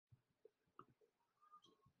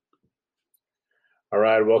All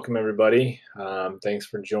right, welcome everybody. Thanks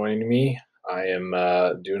for joining me. I am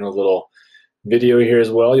doing a little video here as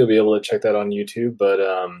well. You'll be able to check that on YouTube. But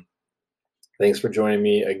thanks for joining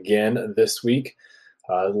me again this week.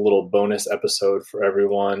 A little bonus episode for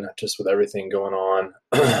everyone, just with everything going on.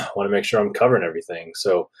 Want to make sure I'm covering everything.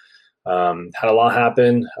 So had a lot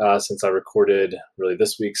happen since I recorded really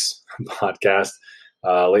this week's podcast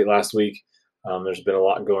late last week. There's been a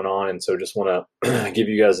lot going on, and so just want to give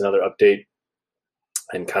you guys another update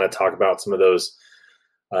and kind of talk about some of those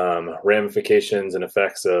ramifications and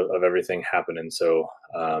effects of everything happening. So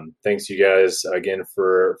thanks you guys again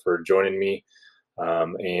for joining me. A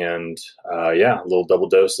little double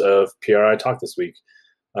dose of PRI talk this week.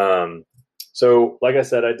 So like I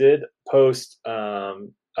said, I did post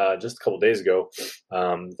just a couple days ago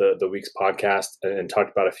the week's podcast and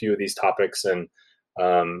talked about a few of these topics, and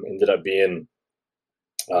ended up being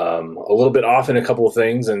a little bit off in a couple of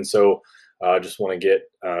things. And so I just want to get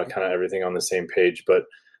kind of everything on the same page. But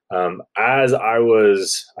as I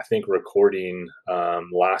was, I think, recording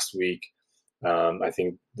last week, I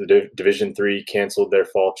think the Division III canceled their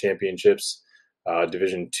fall championships.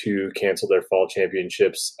 Division II canceled their fall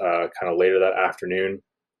championships kind of later that afternoon.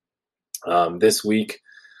 This week,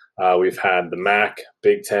 we've had the MAC,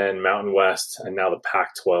 Big Ten, Mountain West, and now the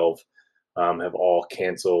Pac-12 have all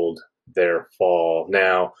canceled their fall.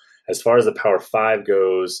 Now, as far as the Power 5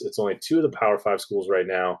 goes, it's only two of the Power 5 schools right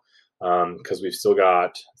now, because we've still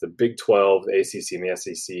got the Big 12, the ACC, and the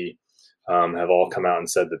SEC have all come out and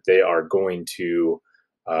said that they are going to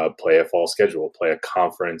play a fall schedule, play a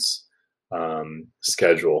conference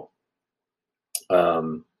schedule.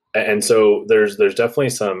 And so there's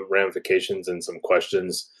definitely some ramifications and some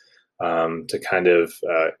questions to kind of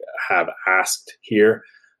have asked here.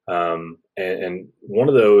 And one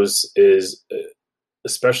of those is,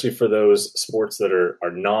 especially for those sports that are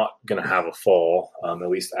not going to have a fall, at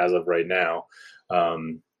least as of right now,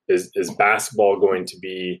 is basketball going to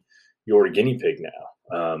be your guinea pig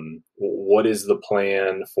now? What is the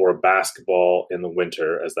plan for basketball in the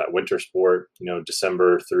winter as that winter sport,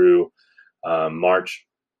 December through March?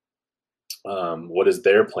 What is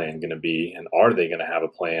their plan going to be? And are they going to have a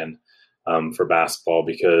plan for basketball?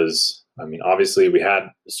 Because, obviously we had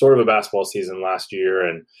sort of a basketball season last year,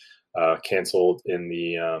 and canceled in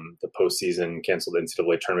the postseason, canceled the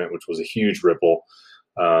NCAA tournament, which was a huge ripple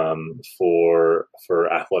for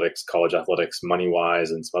athletics, college athletics, money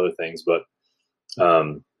wise, and some other things. But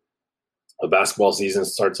the basketball season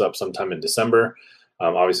starts up sometime in December.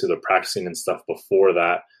 Obviously, they're practicing and stuff before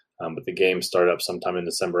that, but the games start up sometime in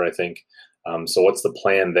December, I think. So what's the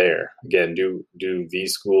plan there? Again, do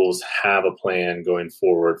these schools have a plan going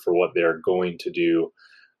forward for what they're going to do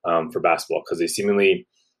for basketball? Because they seemingly,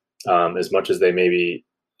 as much as they maybe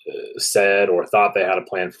said or thought they had a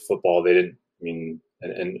plan for football, they didn't.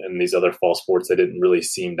 And these other fall sports, they didn't really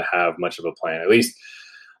seem to have much of a plan. At least,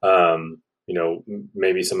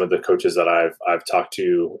 maybe some of the coaches that I've talked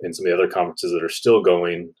to in some of the other conferences that are still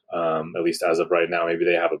going, at least as of right now, maybe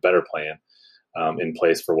they have a better plan in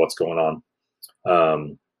place for what's going on.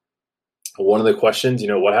 One of the questions,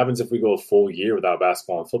 what happens if we go a full year without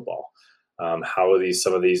basketball and football? How will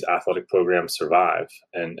some of these athletic programs survive?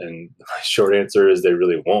 And my short answer is they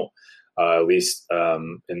really won't, at least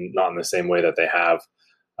not in the same way that they have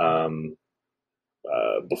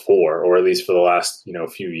before, or at least for the last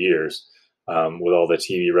few years, with all the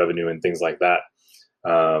TV revenue and things like that.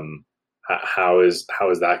 How is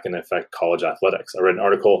that going to affect college athletics? I read an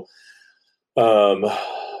article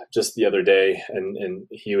just the other day, and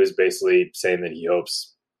he was basically saying that he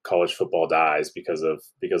hopes college football dies because of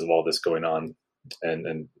all this going on,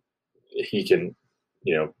 and he can,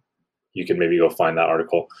 you can maybe go find that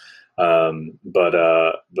article. But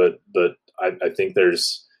I think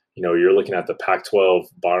there's, you're looking at the Pac-12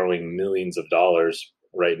 borrowing millions of dollars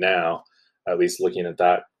right now, at least looking at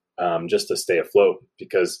that, just to stay afloat,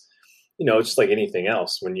 because, it's just like anything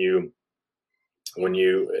else. If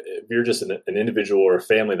you're just an individual or a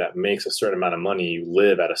family that makes a certain amount of money, you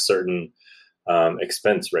live at a certain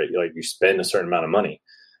expense rate. Like, you spend a certain amount of money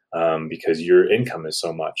because your income is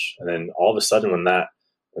so much. And then all of a sudden, when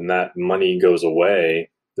that money goes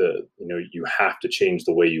away, you have to change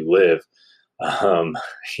the way you live. You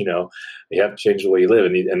have to change the way you live,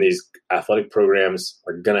 and these athletic programs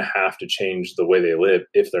are going to have to change the way they live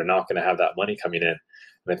if they're not going to have that money coming in.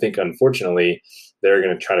 And I think, unfortunately, they're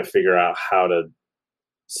going to try to figure out how to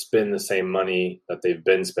spend the same money that they've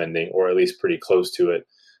been spending, or at least pretty close to it,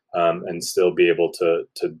 and still be able to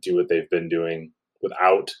do what they've been doing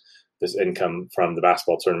without this income from the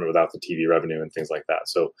basketball tournament, without the TV revenue and things like that.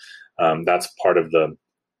 So that's part of the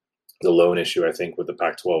lone issue, I think, with the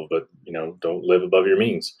Pac-12. But don't live above your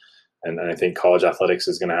means, and I think college athletics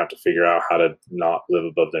is going to have to figure out how to not live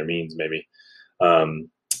above their means. Maybe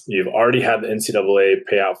you've already had the NCAA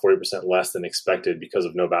pay out 40% less than expected because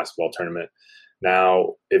of no basketball tournament.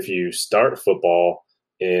 Now, if you start football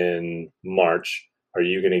in March, are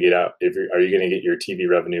you going to get out? Are you going to get your TV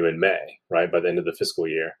revenue in May, right, by the end of the fiscal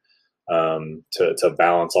year, to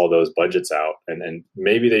balance all those budgets out? And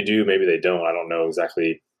maybe they do, maybe they don't. I don't know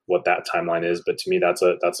exactly what that timeline is, but to me, that's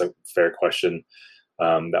a fair question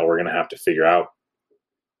that we're going to have to figure out,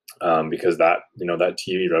 because that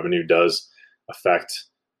TV revenue does affect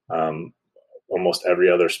almost every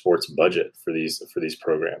other sports budget for these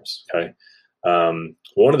programs. Okay.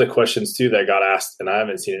 One of the questions too that got asked, and I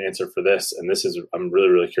haven't seen an answer for this, and I'm really,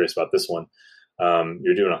 really curious about this one.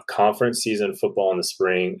 You're doing a conference season football in the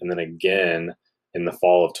spring and then again in the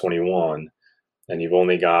fall of 21, and you've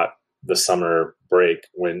only got the summer break,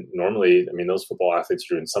 when normally, those football athletes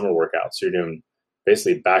are doing summer workouts. So you're doing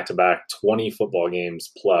basically back-to-back 20 football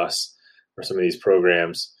games plus for some of these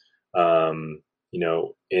programs, in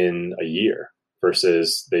a year,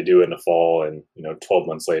 versus they do it in the fall and 12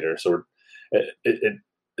 months later. So it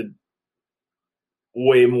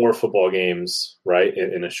way more football games, right,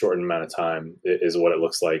 in a shortened amount of time is what it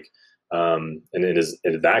looks like. And is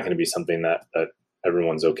that going to be something that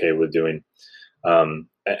everyone's okay with doing?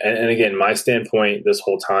 And again, my standpoint this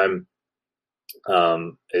whole time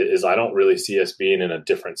is I don't really see us being in a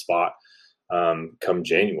different spot come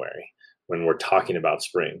January, when we're talking about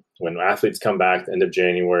spring. When athletes come back the end of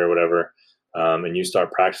January or whatever, and you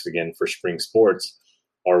start practice again for spring sports,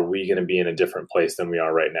 are we going to be in a different place than we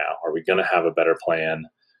are right now? Are we going to have a better plan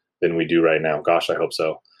than we do right now? Gosh, I hope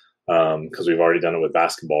so, because we've already done it with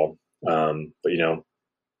basketball. But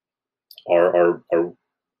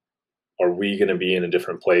are we going to be in a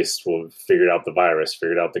different place? We've figured out the virus,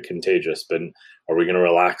 figured out the contagious, but are we going to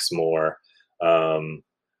relax more?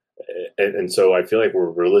 And so I feel like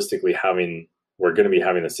we're going to be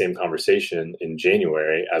having the same conversation in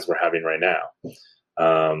January as we're having right now.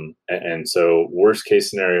 And so worst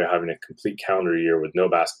case scenario, having a complete calendar year with no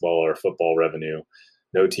basketball or football revenue,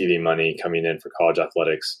 no TV money coming in for college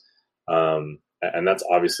athletics. And that's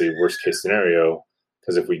obviously worst case scenario,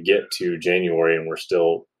 because if we get to January and we're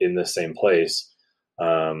still in the same place,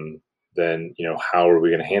 then, how are we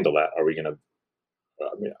going to handle that? Are we going to,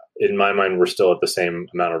 in my mind, we're still at the same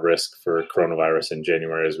amount of risk for coronavirus in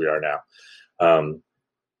January as we are now.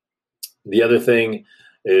 The other thing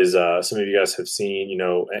is, some of you guys have seen,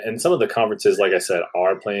 and some of the conferences, like I said,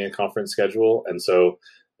 are playing a conference schedule. And so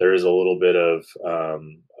there is a little bit of,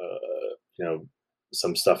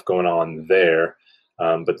 some stuff going on there.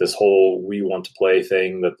 But this whole we want to play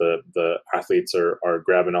thing that the athletes are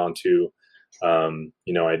grabbing onto,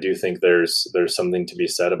 I do think there's something to be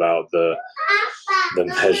said about the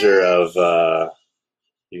measure of,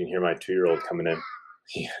 you can hear my 2-year-old coming in.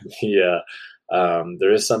 Yeah.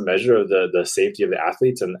 There is some measure of the safety of the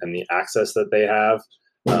athletes and the access that they have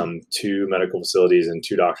to medical facilities and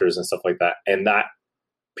to doctors and stuff like that. And that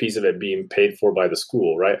piece of it being paid for by the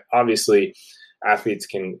school, right? Obviously, athletes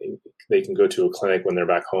can go to a clinic when they're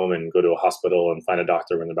back home and go to a hospital and find a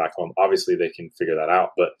doctor when they're back home. Obviously, they can figure that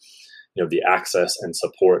out. But the access and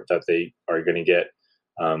support that they are going to get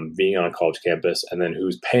being on a college campus, and then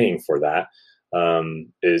who's paying for that,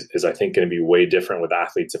 is I think going to be way different with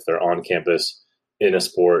athletes if they're on campus in a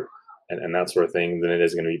sport and that sort of thing than it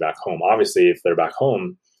is going to be back home. Obviously, if they're back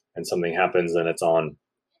home and something happens, then it's on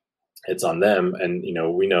them. And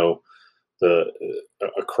we know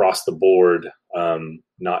across the board,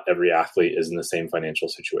 not every athlete is in the same financial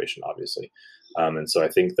situation, obviously. And so I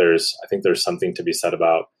think there's something to be said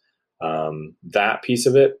about that piece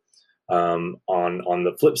of it. On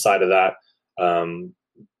the flip side of that, the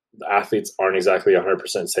athletes aren't exactly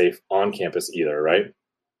 100% safe on campus either, right?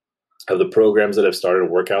 Of the programs that have started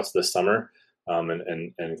workouts this summer,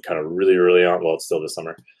 and kind of really early on, well, it's still this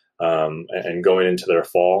summer, and going into their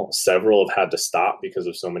fall, several have had to stop because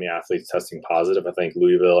of so many athletes testing positive. I think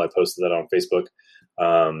Louisville, I posted that on Facebook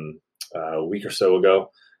a week or so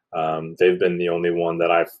ago. They've been the only one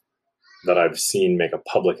that I've seen make a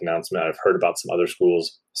public announcement. I've heard about some other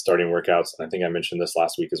schools starting workouts, and I think I mentioned this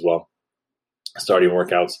last week as well, starting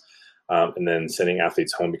workouts, and then sending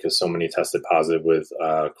athletes home because so many tested positive with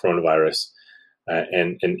coronavirus.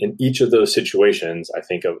 And in each of those situations, I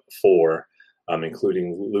think of 4,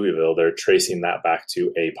 including Louisville, they're tracing that back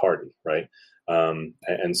to a party, right?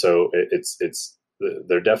 And so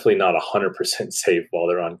they're definitely not 100% safe while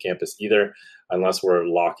they're on campus either, unless we're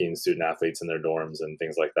locking student athletes in their dorms and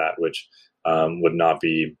things like that, which would not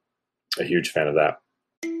be a huge fan of that.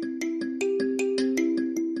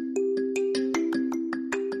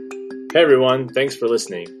 Hey everyone, thanks for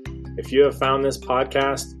listening. If you have found this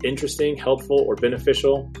podcast interesting, helpful, or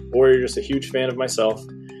beneficial, or you're just a huge fan of myself,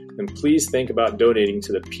 then please think about donating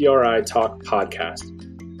to the PRI Talk podcast.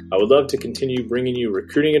 I would love to continue bringing you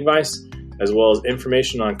recruiting advice, as well as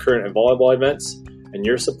information on current volleyball events, and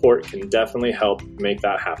your support can definitely help make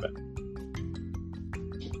that happen.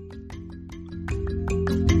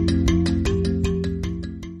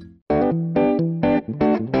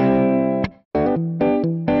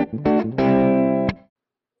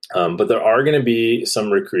 But there are going to be some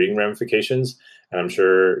recruiting ramifications, and I'm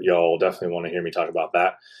sure y'all definitely want to hear me talk about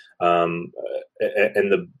that. And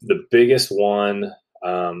the biggest one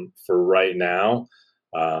for right now,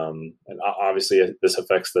 and obviously this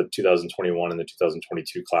affects the 2021 and the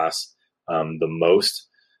 2022 class the most.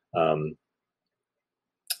 But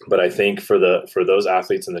I think for those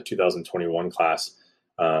athletes in the 2021 class,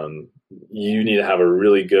 you need to have a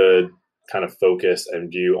really good kind of focus and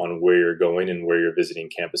view on where you're going and where you're visiting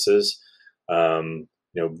campuses.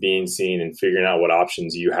 Being seen and figuring out what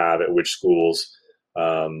options you have at which schools,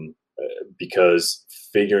 because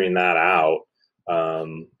figuring that out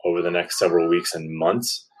over the next several weeks and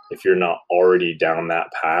months, if you're not already down that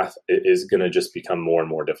path, it is going to just become more and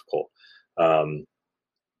more difficult.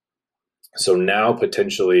 So now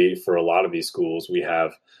potentially for a lot of these schools, we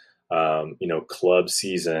have club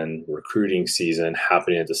season, recruiting season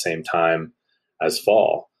happening at the same time as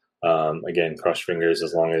fall. Again, cross your fingers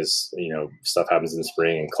as long as, stuff happens in the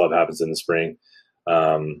spring and club happens in the spring.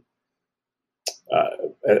 But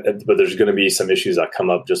there's going to be some issues that come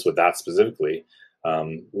up just with that specifically.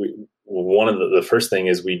 One of the first thing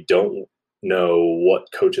is we don't know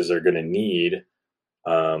what coaches are going to need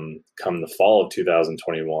come the fall of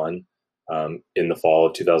 2021, in the fall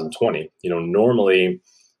of 2020. Normally,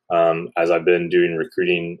 as I've been doing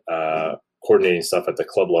recruiting, coordinating stuff at the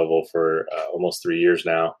club level for almost 3 years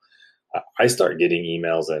now, I start getting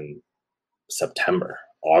emails in September,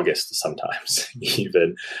 August, sometimes,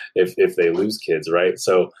 even if they lose kids, right?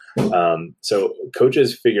 So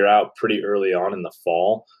coaches figure out pretty early on in the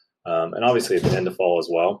fall, and obviously at the end of fall as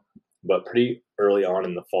well, but pretty early on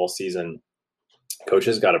in the fall season,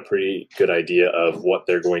 coaches got a pretty good idea of what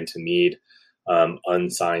they're going to need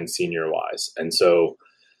unsigned senior wise. And so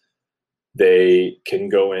they can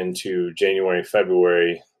go into January,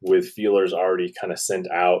 February with feelers already kind of sent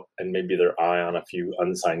out and maybe their eye on a few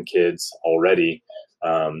unsigned kids already,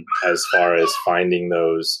 as far as finding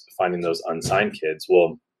those unsigned kids.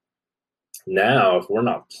 Well, now if we're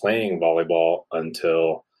not playing volleyball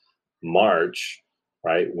until March,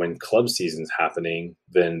 right, when club season's happening,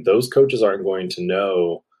 then those coaches aren't going to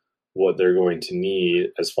know what they're going to need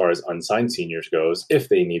as far as unsigned seniors goes. If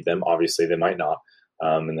they need them, obviously they might not.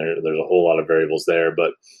 And there's a whole lot of variables there,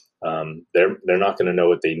 but they're not going to know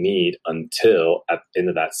what they need until at the end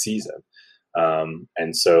of that season.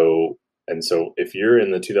 And so if you're in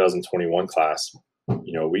the 2021 class,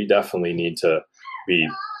 we definitely need to be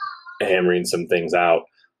hammering some things out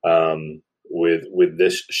with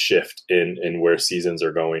this shift in where seasons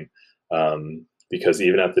are going, because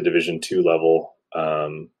even at the Division II level,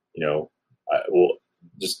 will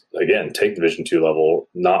just again take Division II level.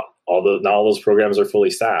 Not all those programs are fully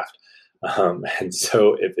staffed, and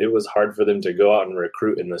so if it was hard for them to go out and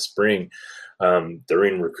recruit in the spring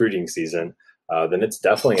during recruiting season, then it's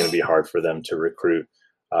definitely going to be hard for them to recruit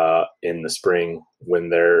in the spring when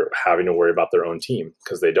they're having to worry about their own team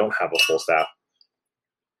because they don't have a full staff.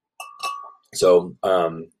 So,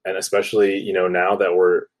 and especially, now that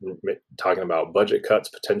we're talking about budget cuts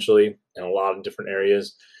potentially in a lot of different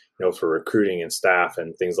areas, for recruiting and staff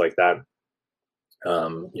and things like that,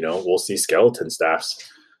 we'll see skeleton staffs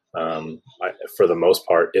for the most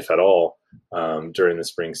part, if at all, during the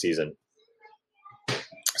spring season.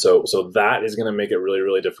 So that is going to make it really,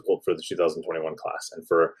 really difficult for the 2021 class. And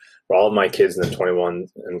for all of my kids in the 21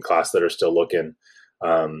 class that are still looking,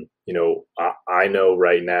 I know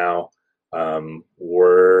right now,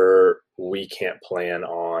 we can't plan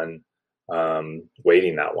on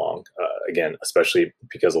waiting that long. Again, especially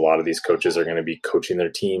because a lot of these coaches are going to be coaching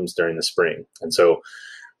their teams during the spring. And so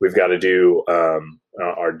we've got to do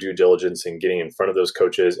our due diligence in getting in front of those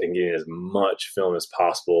coaches and getting as much film as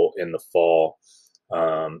possible in the fall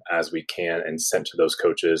as we can and sent to those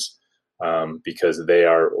coaches, because they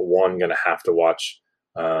are, one, going to have to watch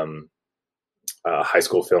high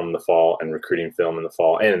school film in the fall and recruiting film in the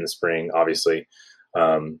fall and in the spring, obviously.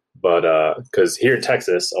 But because here in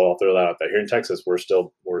Texas, I'll throw that out there. Here in Texas, we're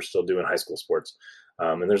still doing high school sports,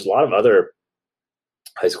 and there's a lot of other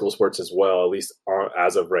high school sports as well. At least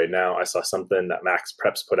as of right now, I saw something that Max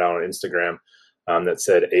Preps put out on Instagram that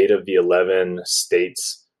said 8 of the 11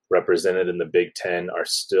 states represented in the Big Ten are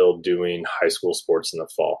still doing high school sports in the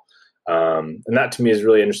fall. And that to me is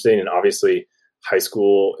really interesting. And obviously high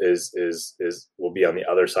school is will be on the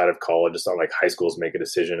other side of college. It's not like high schools make a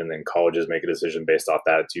decision and then colleges make a decision based off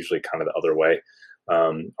that. It's usually kind of the other way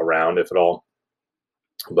around, if at all.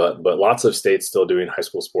 But lots of states still doing high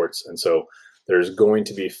school sports. And so there's going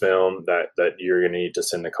to be film that you're going to need to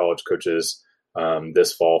send to college coaches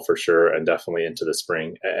this fall for sure, and definitely into the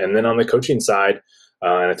spring. And then on the coaching side,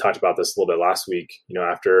 and I talked about this a little bit last week,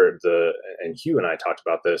 after and Hugh and I talked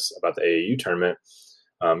about this, about the AAU tournament,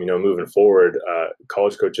 moving forward,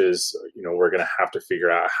 college coaches, we're going to have to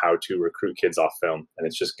figure out how to recruit kids off film. And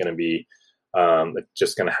it's just going to be,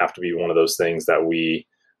 have to be one of those things that we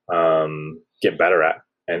get better at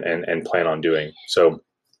and plan on doing. So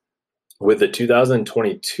with the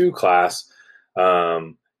 2022 class,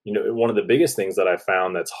 one of the biggest things that I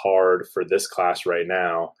found that's hard for this class right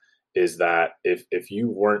now is that if you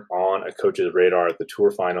weren't on a coach's radar at the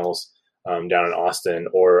tour finals down in Austin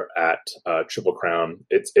or at Triple Crown,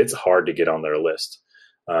 it's hard to get on their list.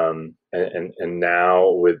 And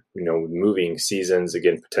now with moving seasons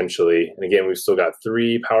again potentially, and again we've still got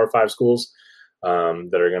 3 Power 5 schools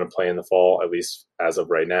that are going to play in the fall, at least as of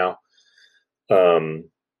right now.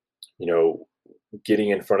 Getting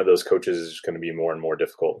in front of those coaches is just going to be more and more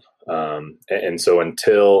difficult. And so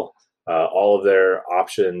until all of their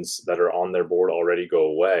options that are on their board already go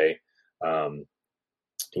away,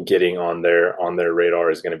 getting on their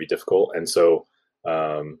radar is going to be difficult. And so,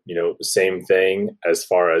 same thing as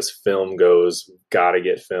far as film goes, got to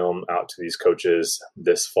get film out to these coaches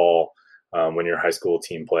this fall when your high school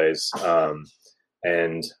team plays.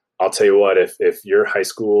 And I'll tell you what, if your high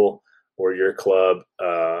school or your club,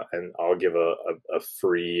 and I'll give a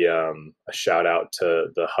free a shout out to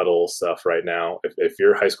the huddle stuff right now. If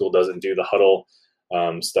your high school doesn't do the huddle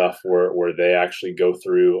stuff where they actually go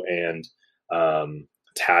through and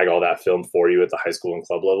tag all that film for you at the high school and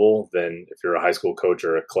club level, then if you're a high school coach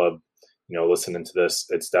or a club, listening to this,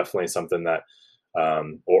 it's definitely something that,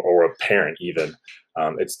 or a parent even,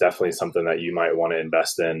 it's definitely something that you might want to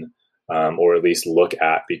invest in, or at least look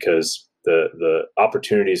at, because the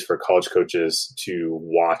opportunities for college coaches to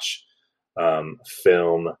watch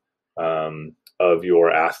film of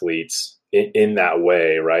your athletes in that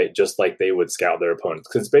way, right? Just like they would scout their opponents,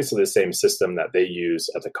 because it's basically the same system that they use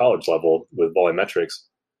at the college level with volumetrics,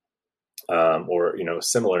 or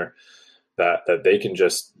similar. That they can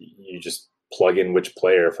just plug in which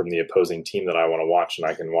player from the opposing team that I want to watch, and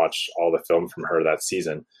I can watch all the film from her that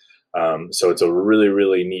season. So it's a really,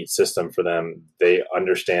 really neat system for them. They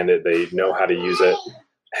understand it. They know how to use it.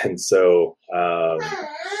 And so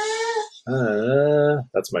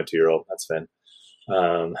that's my 2-year-old. That's Finn.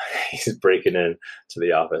 He's breaking in to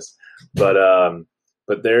the office. But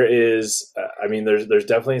there is, there's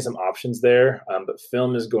definitely some options there. But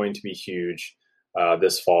film is going to be huge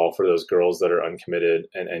this fall for those girls that are uncommitted,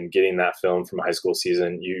 and getting that film from a high school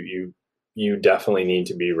season. You definitely need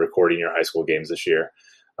to be recording your high school games this year.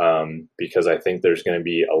 Because I think there's going to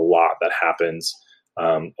be a lot that happens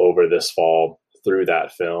over this fall through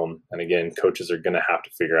that film. And again, coaches are going to have to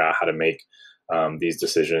figure out how to make these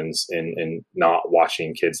decisions in not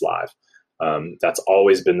watching kids live. That's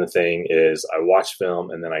always been the thing, is I watch film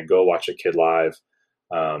and then I go watch a kid live.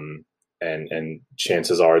 And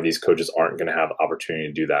chances are these coaches aren't going to have the opportunity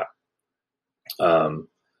to do that.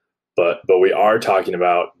 But we are talking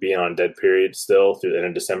about being on dead period still through the end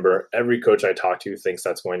of December. Every coach I talk to thinks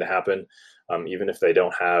that's going to happen, even if they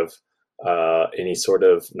don't have any sort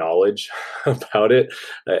of knowledge about it.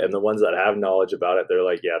 And the ones that have knowledge about it, they're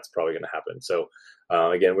like, yeah, it's probably going to happen. So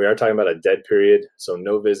again, we are talking about a dead period. So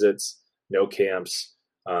no visits, no camps,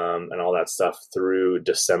 and all that stuff through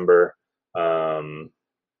December. And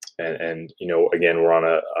again, we're on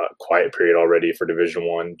a quiet period already for Division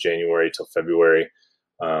I, January till February.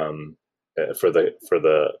 For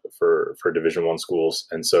Division I schools.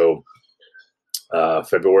 And so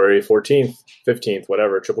February 14th, 15th,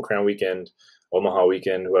 whatever, Triple Crown weekend, Omaha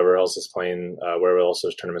weekend, whoever else is playing, wherever else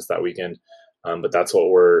there's tournaments that weekend. But that's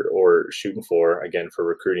what we're shooting for, again, for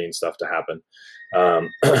recruiting stuff to happen.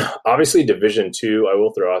 Obviously Division II, I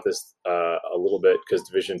will throw out this a little bit, because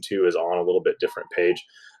Division II is on a little bit different page.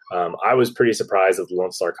 I was pretty surprised that the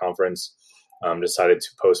Lone Star Conference decided to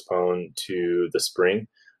postpone to the spring,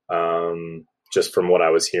 just from what I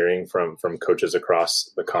was hearing from coaches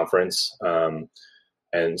across the conference.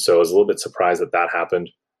 And so I was a little bit surprised that happened.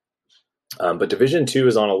 But Division II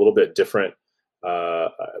is on a little bit different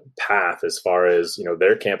path as far as,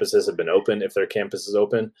 their campuses have been open. If their campus is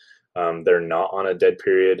open, they're not on a dead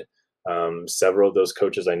period. Several of those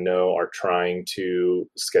coaches I know are trying to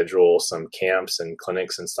schedule some camps and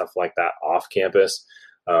clinics and stuff like that off campus.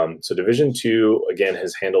 So Division II, again,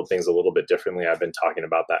 has handled things a little bit differently. I've been talking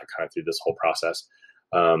about that kind of through this whole process.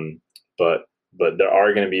 But there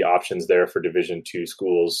are going to be options there for Division II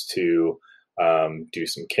schools to do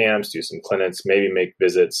some camps, do some clinics, maybe make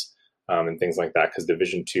visits and things like that, because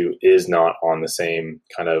Division II is not on the same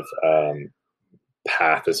kind of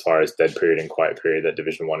path as far as dead period and quiet period that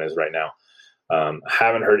Division I is right now.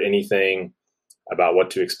 Haven't heard anything about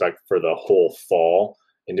what to expect for the whole fall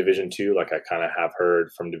in Division II, like I kind of have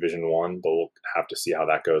heard from Division I, but we'll have to see how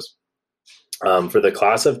that goes. For the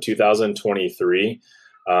class of 2023,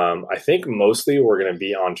 I think mostly we're going to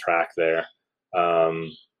be on track there.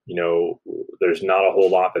 There's not a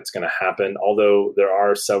whole lot that's going to happen, although there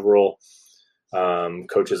are several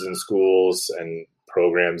coaches in schools and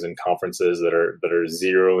programs and conferences that are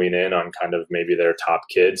zeroing in on kind of maybe their top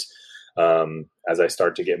kids. As I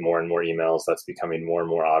start to get more and more emails, that's becoming more and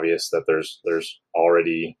more obvious that there's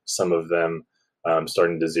already some of them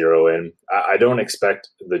starting to zero in. I don't expect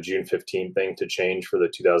the June 15 thing to change for the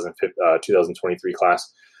 2023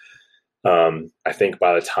 class. I think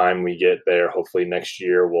by the time we get there, hopefully next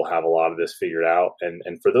year, we'll have a lot of this figured out.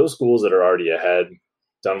 And for those schools that are already ahead,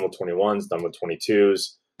 done with 21s, done with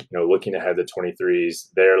 22s, looking ahead to 23s,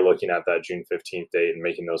 they're looking at that June 15th date and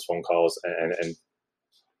making those phone calls and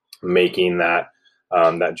making that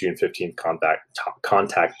June 15th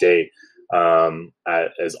contact date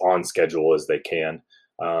as on schedule as they can.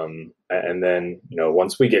 And then,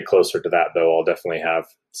 once we get closer to that, though, I'll definitely have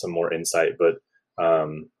some more insight. But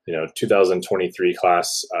 2023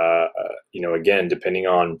 class, again, depending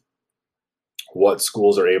on what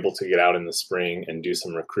schools are able to get out in the spring and do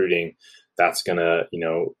some recruiting, that's going to,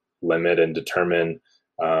 limit and determine,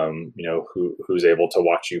 who's able to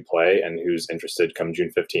watch you play and who's interested come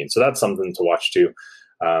June 15th. So that's something to watch too.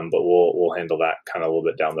 But we'll handle that kind of a little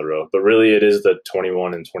bit down the road. But really, it is the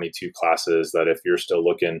 21 and 22 classes that if you're still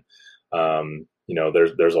looking,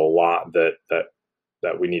 there's a lot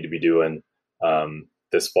that we need to be doing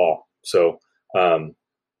this fall. So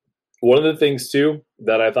one of the things too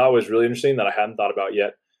that I thought was really interesting that I hadn't thought about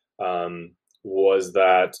yet was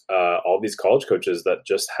that all these college coaches that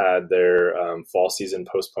just had their fall season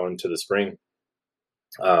postponed to the spring,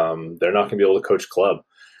 they're not going to be able to coach club.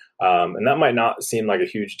 And that might not seem like a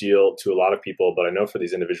huge deal to a lot of people, but I know for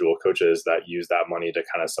these individual coaches that use that money to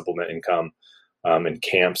kind of supplement income and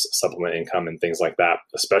camps supplement income and things like that,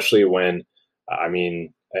 especially when,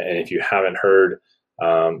 and if you haven't heard,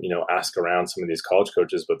 ask around some of these college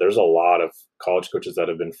coaches, but there's a lot of college coaches that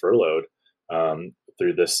have been furloughed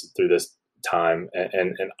through this time.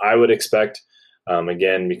 And I would expect,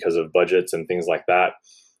 again, because of budgets and things like that,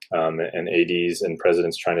 and ADs and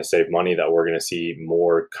presidents trying to save money, that we're going to see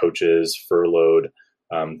more coaches furloughed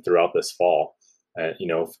throughout this fall.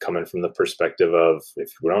 Coming from the perspective of,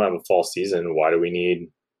 if we don't have a fall season, why do we need,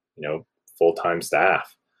 full-time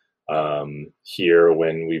staff here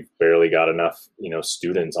when we've barely got enough,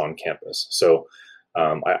 students on campus? So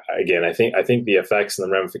I think the effects and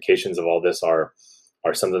the ramifications of all this are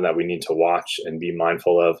something that we need to watch and be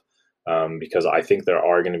mindful of, because I think there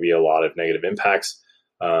are going to be a lot of negative impacts.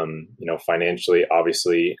 Financially,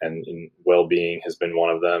 obviously, and in well-being has been one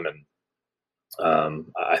of them. And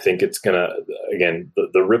I think it's going to, again,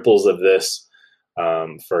 the ripples of this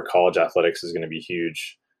for college athletics is going to be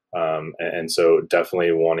huge. And so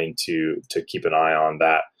definitely wanting to keep an eye on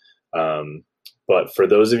that. But for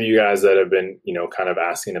those of you guys that have been, kind of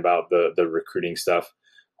asking about the recruiting stuff,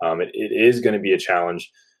 it is going to be a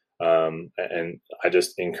challenge. And I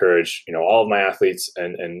just encourage, all of my athletes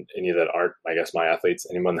and any that aren't, I guess, my athletes,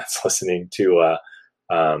 anyone that's listening to,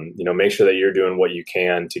 make sure that you're doing what you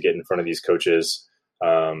can to get in front of these coaches,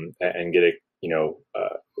 and get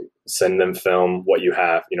send them film what you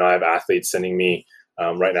have. I have athletes sending me,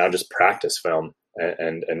 right now, just practice film,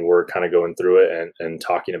 and we're kind of going through it and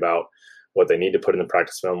talking about what they need to put in the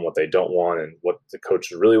practice film, what they don't want, and what the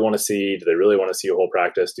coaches really want to see. Do they really want to see a whole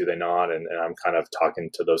practice? Do they not? And I'm kind of talking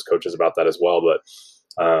to those coaches about that as well. But,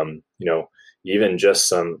 even just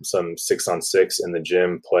some 6-on-6 in the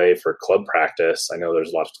gym play for club practice. I know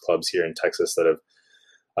there's lots of clubs here in Texas that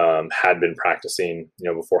have had been practicing,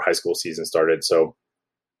 before high school season started. So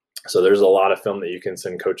there's a lot of film that you can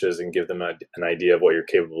send coaches and give them an idea of what you're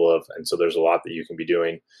capable of. And so there's a lot that you can be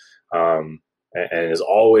doing. And as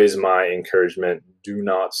always, my encouragement, do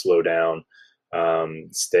not slow down,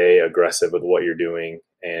 stay aggressive with what you're doing,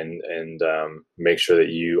 and make sure that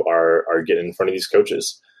you are getting in front of these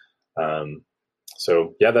coaches.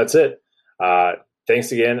 So yeah, that's it.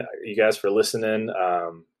 thanks again, you guys, for listening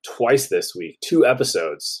twice this week, 2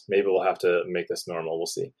 episodes. Maybe we'll have to make this normal. We'll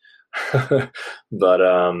see.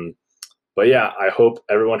 But yeah, I hope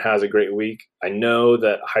everyone has a great week. I know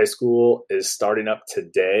that high school is starting up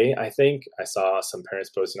today, I think. I saw some parents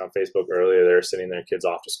posting on Facebook earlier. They're sending their kids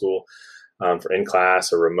off to school for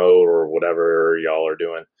in-class or remote or whatever y'all are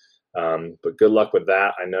doing. But good luck with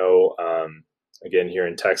that. I know, again, here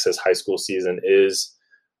in Texas, high school season is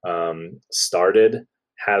has started.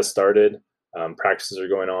 Practices are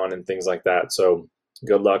going on and things like that. So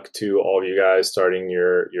good luck to all of you guys starting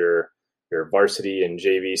your varsity and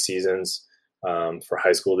JV seasons for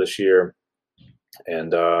high school this year.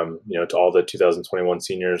 And, to all the 2021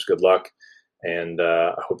 seniors, good luck. And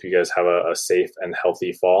I hope you guys have a safe and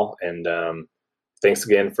healthy fall. And thanks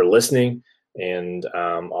again for listening. And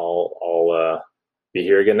I'll be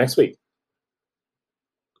here again next week.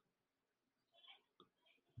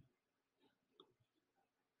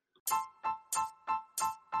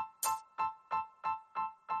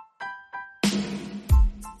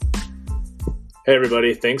 Hey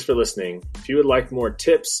everybody, thanks for listening. If you would like more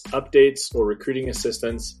tips, updates, or recruiting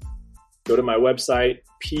assistance, go to my website,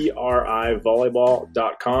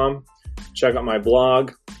 privolleyball.com. Check out my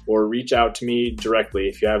blog or reach out to me directly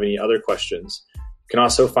if you have any other questions. You can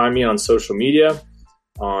also find me on social media,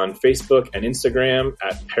 on Facebook and Instagram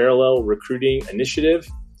at Parallel Recruiting Initiative.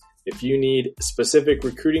 If you need specific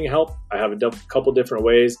recruiting help, I have a couple different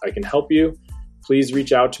ways I can help you. Please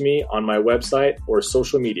reach out to me on my website or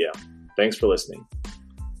social media. Thanks for listening.